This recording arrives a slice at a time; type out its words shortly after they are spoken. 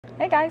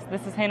Hey guys,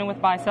 this is Hannah with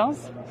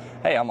Baicells.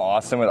 Hey, I'm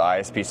Austin with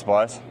ISP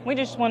Supplies. We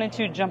just wanted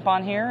to jump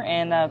on here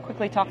and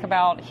quickly talk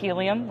about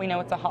helium. We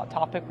know it's a hot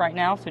topic right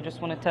now, so just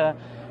wanted to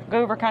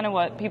go over kind of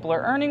what people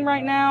are earning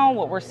right now,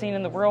 what we're seeing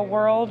in the real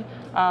world.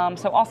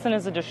 So Austin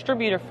is a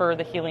distributor for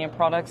the helium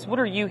products. What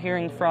are you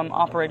hearing from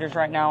operators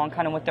right now on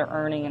kind of what they're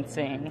earning and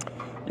seeing?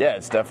 Yeah,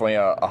 it's definitely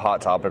a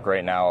hot topic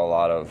right now. A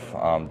lot of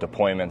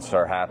deployments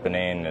are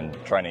happening and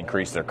trying to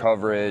increase their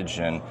coverage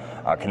and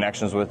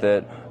connections with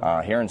it.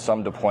 Hearing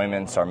some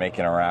deployments are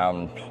making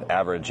around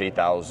average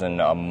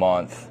 $8,000 a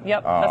month.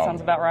 Yep, that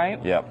sounds about right.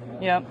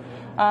 Yep.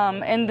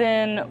 And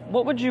then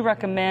what would you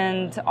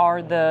recommend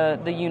are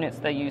the units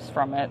they use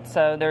from it?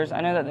 So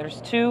I know that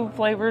there's two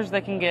flavors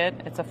they can get.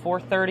 It's a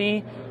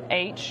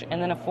 430H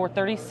and then a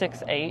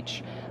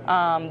 436H.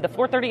 The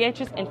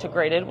 430H is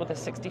integrated with a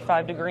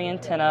 65-degree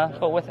antenna,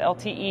 but with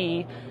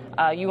LTE,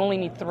 you only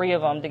need 3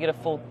 of them to get a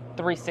full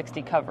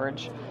 360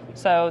 coverage.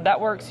 So that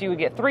works. You would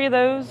get 3 of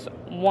those,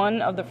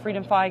 1 of the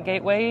Freedom Fi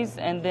gateways,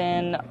 and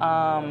then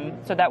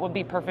so that would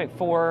be perfect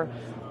for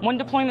one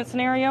deployment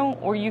scenario,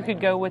 or you could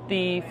go with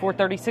the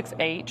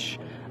 436H.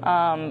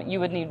 You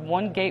would need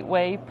 1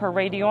 gateway per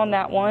radio on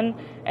that one,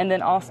 and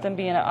then Austin,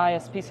 being at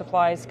ISP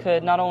Supplies,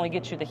 could not only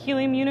get you the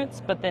helium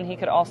units, but then he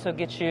could also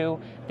get you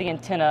the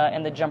antenna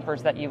and the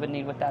jumpers that you would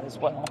need with that as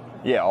well.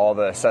 Yeah, all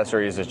the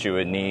accessories that you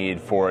would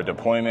need for a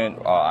deployment,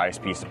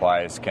 ISP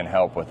Supplies can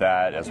help with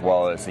that, as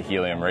well as the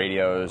helium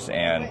radios.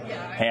 And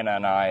Hannah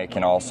and I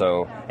can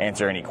also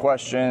answer any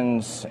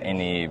questions,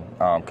 any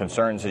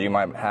concerns that you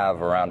might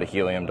have around a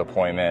helium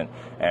deployment,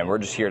 and we're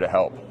just here to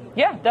help.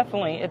 Yeah,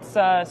 definitely. It's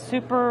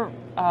super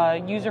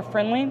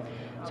user-friendly.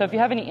 So if you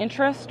have any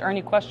interest or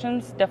any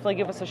questions, definitely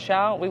give us a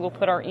shout. We will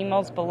put our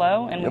emails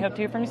below, and we hope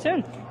to hear from you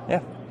soon.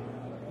 Yeah.